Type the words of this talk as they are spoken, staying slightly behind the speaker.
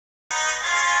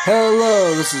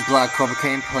Hello, this is Black Cobra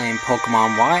Kane playing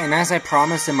Pokemon Y, and as I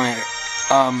promised in my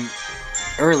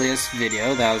earliest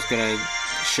video that I was gonna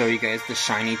show you guys the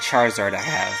shiny Charizard I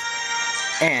have,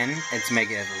 and its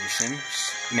Mega Evolution,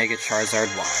 Mega Charizard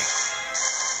Y.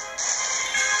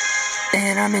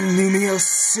 And I'm in Lumio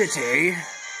City.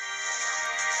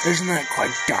 Isn't that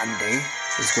quite dandy?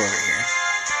 Let's go over here.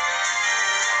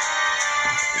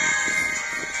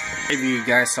 If you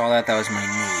guys saw that, that was my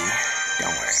knee.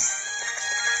 Don't worry.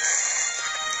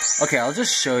 Okay, I'll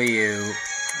just show you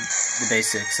the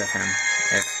basics of him.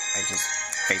 If I just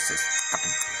face this.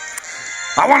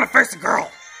 I want to face a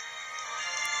girl!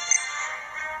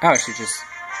 Oh, she just...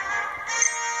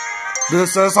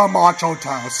 This is a macho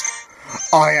test.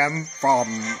 I am from...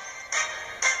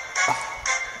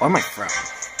 Where am I from?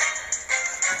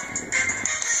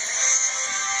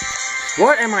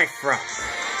 What am I from?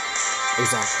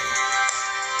 Exactly.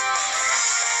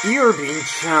 You're being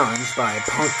challenged by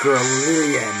punk girl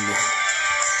Lillian.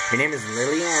 Your name is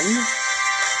Lillian?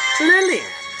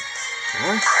 Lillian!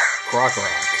 Huh? Croc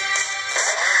Rock.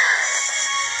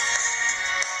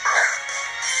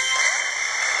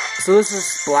 So this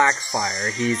is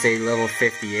Blackfire. He's a level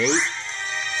 58.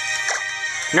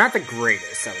 Not the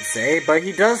greatest, I would say, but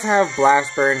he does have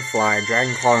Blast Burn, Fly,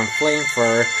 Dragon Claw, and Flame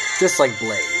Fur, just like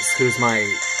Blaze, who's my,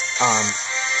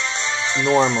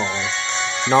 normal,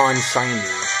 non-shiny,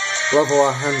 level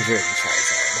 100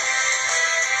 Charizard.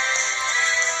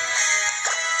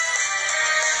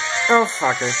 Oh,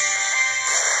 fucker.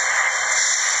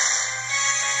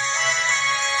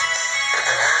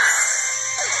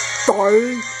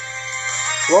 Die.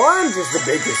 Well, I'm just the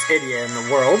biggest idiot in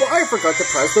the world. I forgot to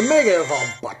press the Mega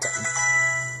Evolve button.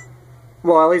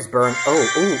 Well, at least burn. Oh,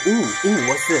 ooh,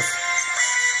 what's this?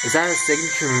 Is that a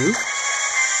signature move?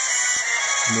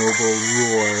 Noble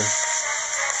Roar.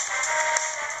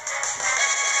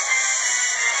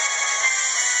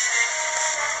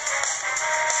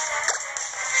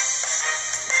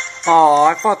 Oh,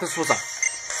 I thought this was a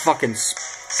fucking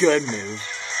good move.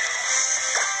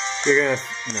 You're gonna...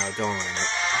 No, don't learn it.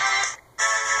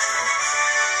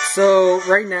 So,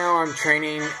 right now I'm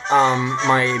training,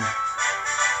 my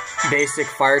basic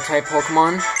Fire-type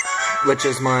Pokemon, which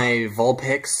is my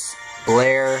Vulpix,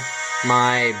 Blair,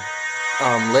 my,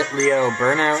 Litleo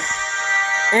Burnout,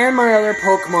 and my other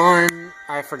Pokemon,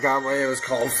 I forgot what it was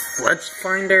called, Fletch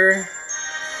Finder?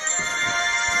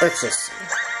 Let's just see.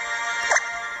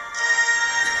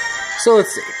 So,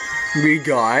 let's see. We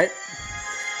got...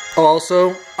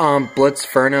 Also,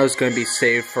 Blitzferno is going to be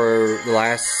saved for the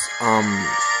last,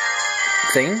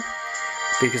 thing,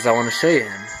 because I want to show you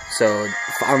him. So,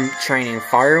 I'm training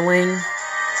Firewing,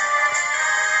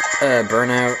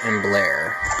 Burnout, and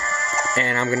Blair.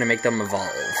 And I'm going to make them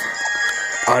evolve.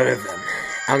 Out of them.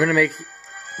 I'm going to make...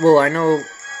 Well, I know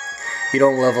you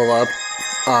don't level up,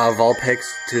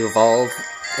 Vulpix to evolve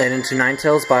it into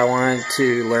Ninetales, but I wanted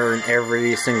to learn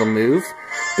every single move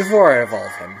before I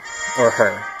evolve him. Or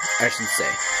her, I should say.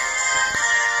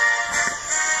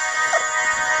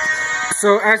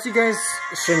 So, as you guys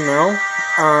should know,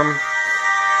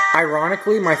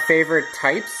 ironically, my favorite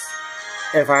types,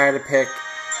 if I had to pick,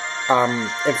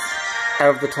 if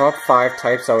out of the top 5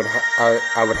 types I would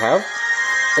have,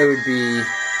 it would be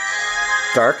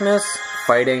Darkness,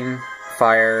 Fighting,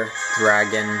 Fire,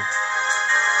 Dragon,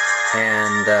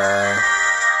 and,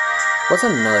 what's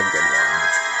another good one?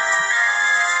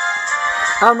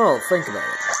 I don't know, think about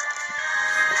it.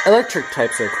 Electric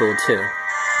types are cool too.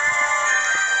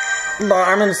 But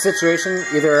I'm in a situation,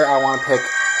 either I want to pick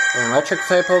an electric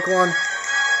type Pokemon,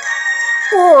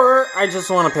 or I just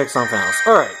want to pick something else.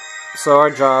 Alright, so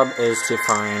our job is to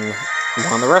find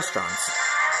one of the restaurants.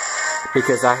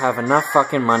 Because I have enough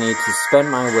fucking money to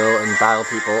spend my will and battle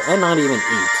people and not even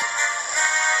eat.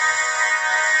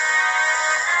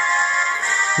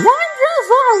 Why is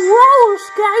a roller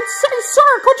skate? Say,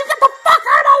 sir, could you get the fuck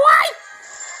out of the way?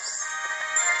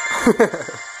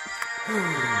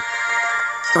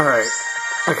 Alright.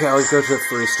 Okay, I'll go to the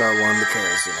 3-star one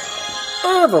because, you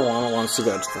know, everyone wants to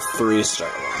go to the 3-star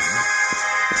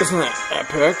one. Isn't that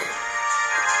epic?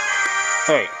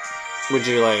 Hey, would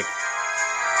you like...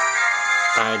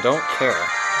 I don't care.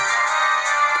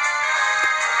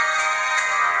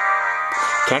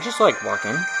 Can I just, like, walk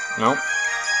in? Nope.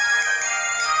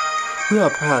 We are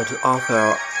proud to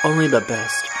offer only the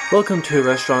best. Welcome to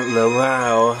Restaurant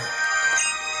Wow.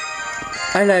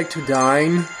 I like to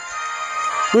dine.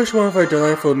 Which one of our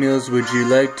delightful meals would you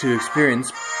like to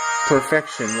experience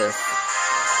perfection with?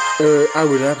 I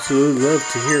would absolutely love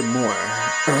to hear more.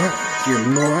 Hear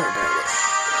more about it.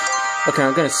 Okay,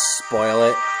 I'm gonna spoil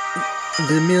it.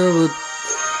 The meal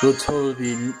will total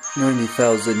be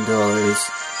 $90,000.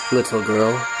 little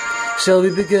girl. Shall we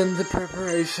begin the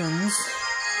preparations?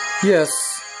 Yes,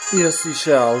 yes we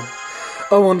shall.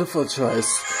 A wonderful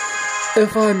choice.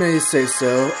 If I may say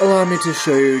so, allow me to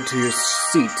show you to your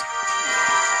seat.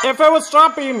 If it would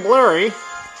stop being blurry.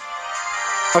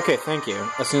 Okay, thank you.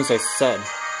 As soon as I said.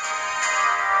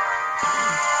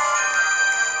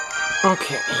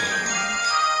 Okay.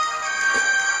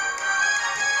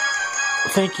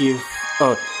 Thank you.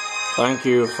 Oh, thank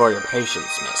you for your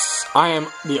patience, miss. I am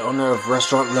the owner of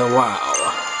Restaurant Le Wow.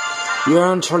 Your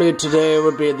entree today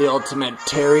would be the ultimate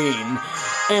terrine.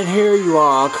 And here you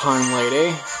are, kind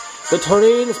lady. The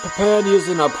terrine is prepared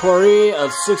using a puree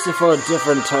of 64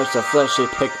 different types of freshly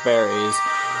picked berries.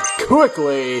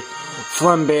 Quickly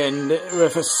flambéed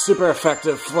with a super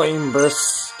effective flame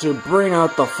burst to bring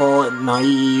out the full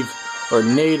naive or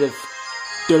native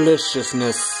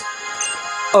deliciousness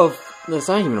of, that's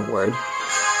not even a word,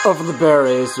 of the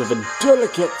berries with a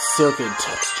delicate silky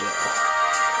texture.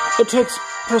 It takes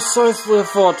precisely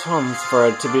 4 tons for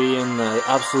it to be in the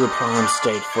absolute prime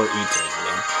state for eating.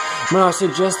 May I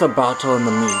suggest a battle in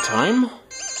the meantime?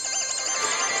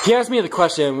 He asked me the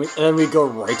question, and then we go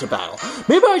right to battle.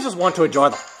 Maybe I just want to enjoy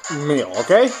the meal,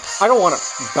 okay? I don't want to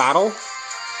battle.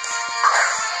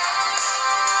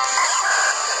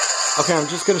 Okay, I'm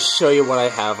just gonna show you what I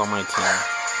have on my team.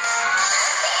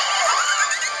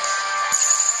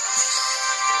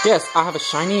 Yes, I have a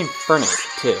shiny Inferno,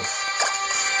 too.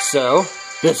 So,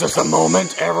 this is the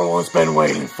moment everyone's been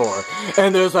waiting for.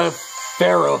 And there's a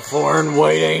Ferrothorn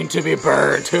waiting to be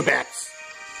burned to bits.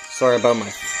 Sorry about my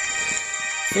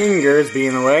fingers being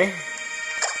in the way.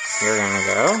 You're gonna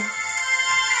go.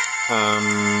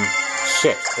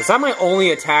 Shit. Is that my only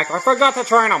attack? I forgot to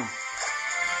train him.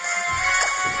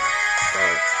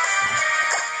 Right.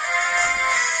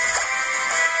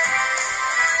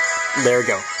 There we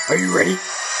go. Are you ready?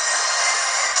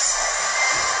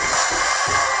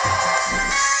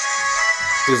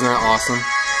 Isn't that awesome?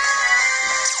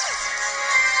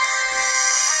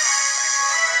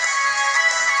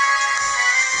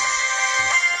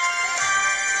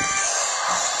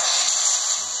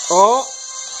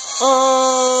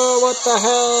 Oh, what the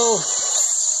hell?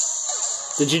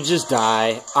 Did you just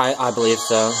die? I believe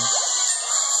so.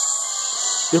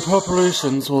 Your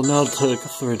preparations will now take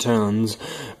 3 turns.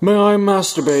 May I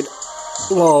masturbate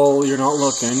while you're not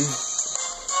looking?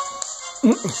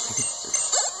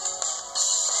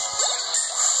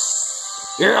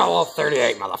 You're a level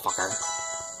 38, motherfucker.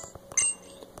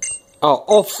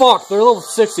 Oh fuck, they're level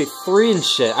 63 and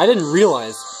shit. I didn't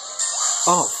realize.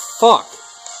 Oh, fuck.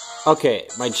 Okay,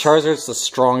 my Charizard's the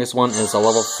strongest one and is a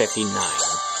level 59.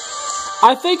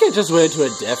 I think I just went into a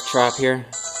death trap here.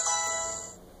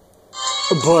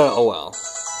 But, oh well.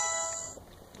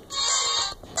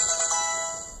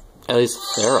 At least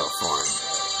Ferrothorn.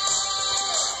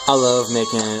 I love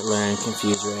making it learn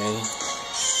Confuse Ray.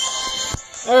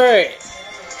 Alright.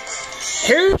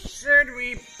 Who should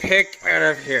we pick out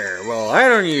of here? Well, I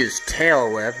don't use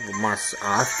Tail Whip much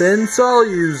often, so I'll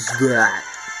use that.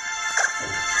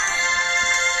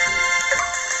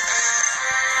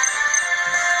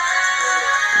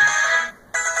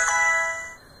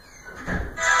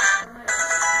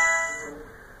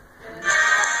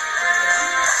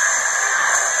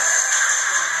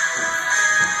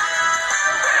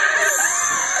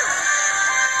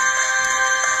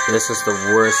 This is the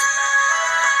worst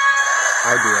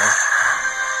idea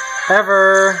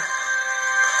ever.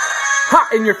 Ha!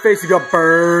 In your face, you got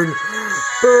burned.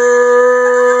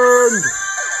 Burned!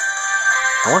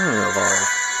 I want him to evolve.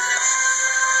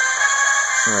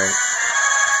 Alright.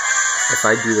 If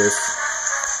I do this...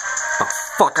 Oh,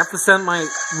 fuck! I have to send my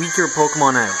weaker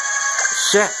Pokemon out.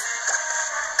 Shit!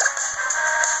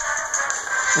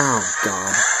 Oh,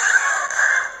 God.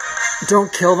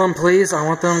 Don't kill them, please. I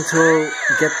want them to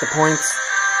get the points.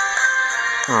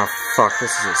 Oh, fuck.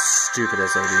 This is the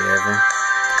stupidest idea ever.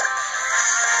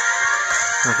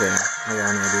 Okay, I got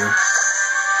an idea.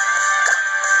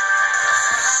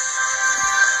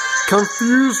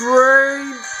 Confuse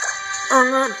Ray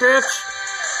on that bitch.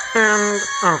 And...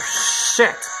 oh,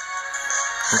 shit.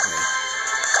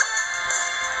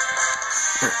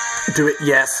 Okay. Do it.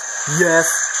 Yes. Yes.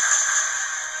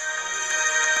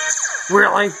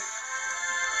 Really?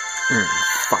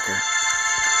 Fucker.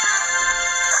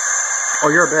 Oh,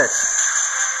 you're a bitch.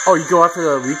 Oh, you go after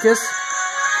the weakest?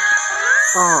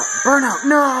 Oh, Burnout,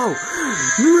 no!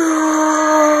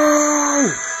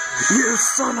 No! You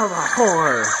son of a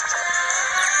whore!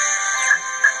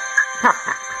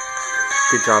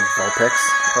 Good job, Vulpix.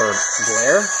 Or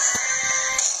Blair?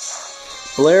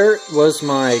 Blair was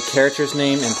my character's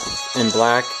name in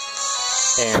black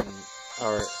and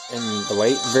or in the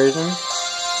white version.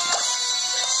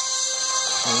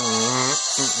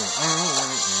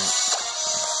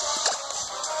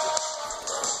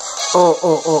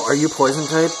 Oh, are you poison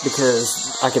type?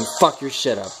 Because I can fuck your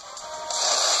shit up.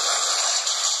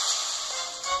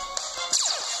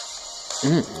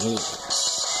 Yeah.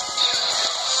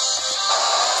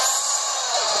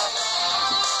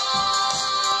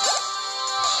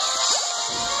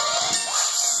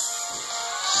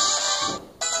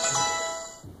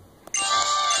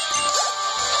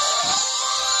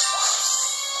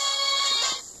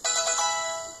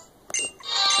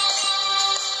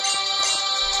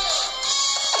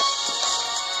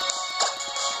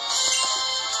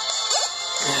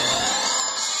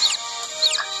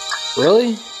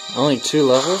 Really? Only 2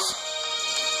 levels?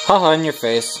 Haha, in your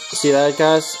face. See that,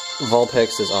 guys?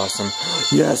 Vulpix is awesome.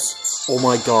 Yes! Oh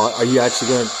my god, are you actually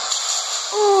gonna...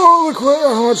 Oh, look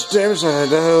how much damage I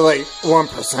did. Like,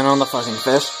 1% on the fucking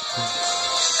fish.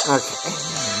 Okay.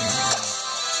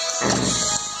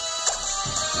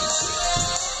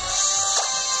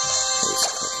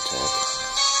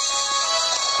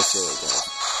 Let's see what we got.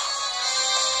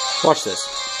 Watch this.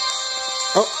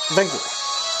 Oh, thank you.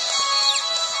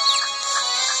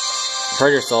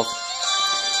 Hurt yourself.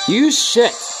 You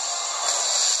shit!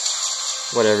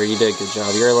 Whatever, you did a good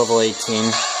job. You're level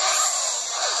 18.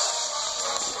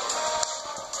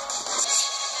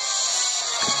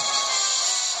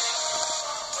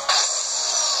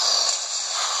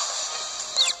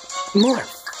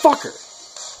 Motherfucker!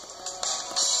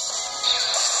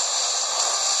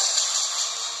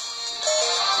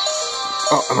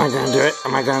 Oh, am I gonna do it?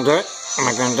 Am I gonna do it? Am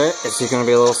I gonna do it? Is he gonna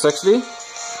be a little 60?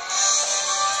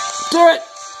 Do it!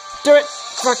 Do it!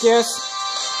 Fuck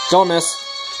yes! Don't miss.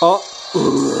 Oh.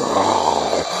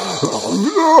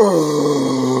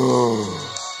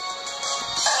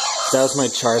 That was my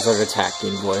Charizard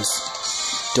attacking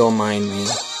voice. Don't mind me.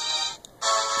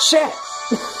 Shit!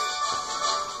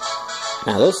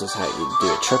 Now this is how you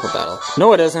do a triple battle.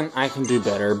 No it isn't, I can do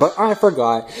better, but I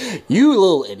forgot. You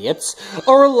little idiots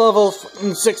are level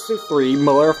 63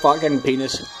 motherfucking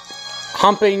penis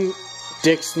humping,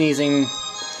 dick sneezing,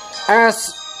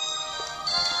 ass.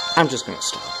 I'm just gonna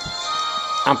stop.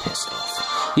 I'm pissed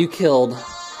off. You killed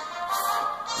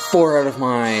 4 out of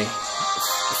my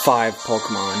 5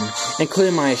 Pokemon,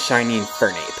 including my shiny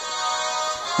Infernape.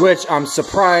 Which I'm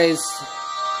surprised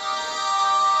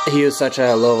he was such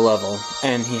a low level,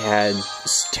 and he had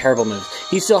terrible moves.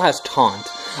 He still has Taunt.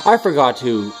 I forgot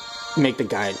to make the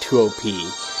guy too OP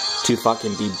to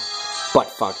fucking be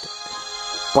butt-fucked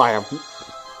by a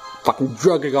fucking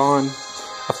Drugagon,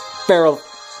 a Feral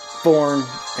Thorn,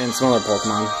 and some other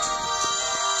Pokemon.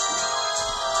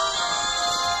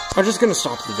 I'm just gonna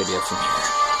stop the video from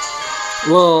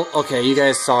here. Well, okay, you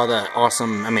guys saw the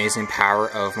awesome, amazing power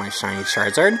of my shiny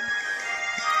Charizard.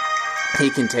 He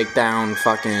can take down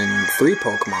fucking 3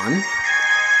 Pokemon,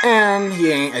 and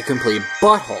he ain't a complete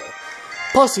butthole.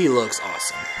 Plus, he looks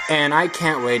awesome. And I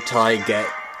can't wait till I get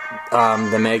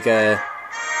the Mega,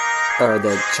 or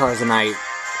the Charizard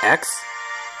X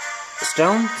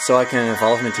stone, so I can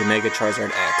evolve him into Mega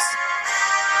Charizard X.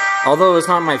 Although it's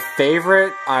not my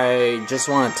favorite, I just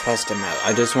want to test him out.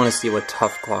 I just want to see what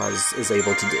Tough Claws is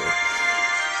able to do.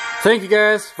 Thank you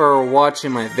guys for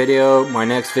watching my video. My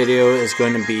next video is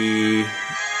going to be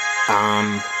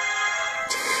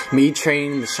me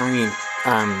training the shiny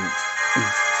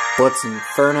Blitz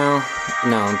Inferno.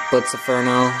 No, Blitz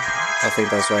Inferno. I think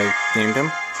that's what I named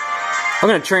him. I'm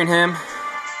going to train him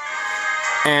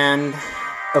and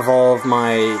evolve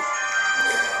my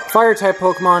Fire-type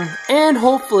Pokemon and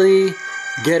hopefully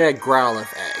get a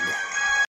Growlithe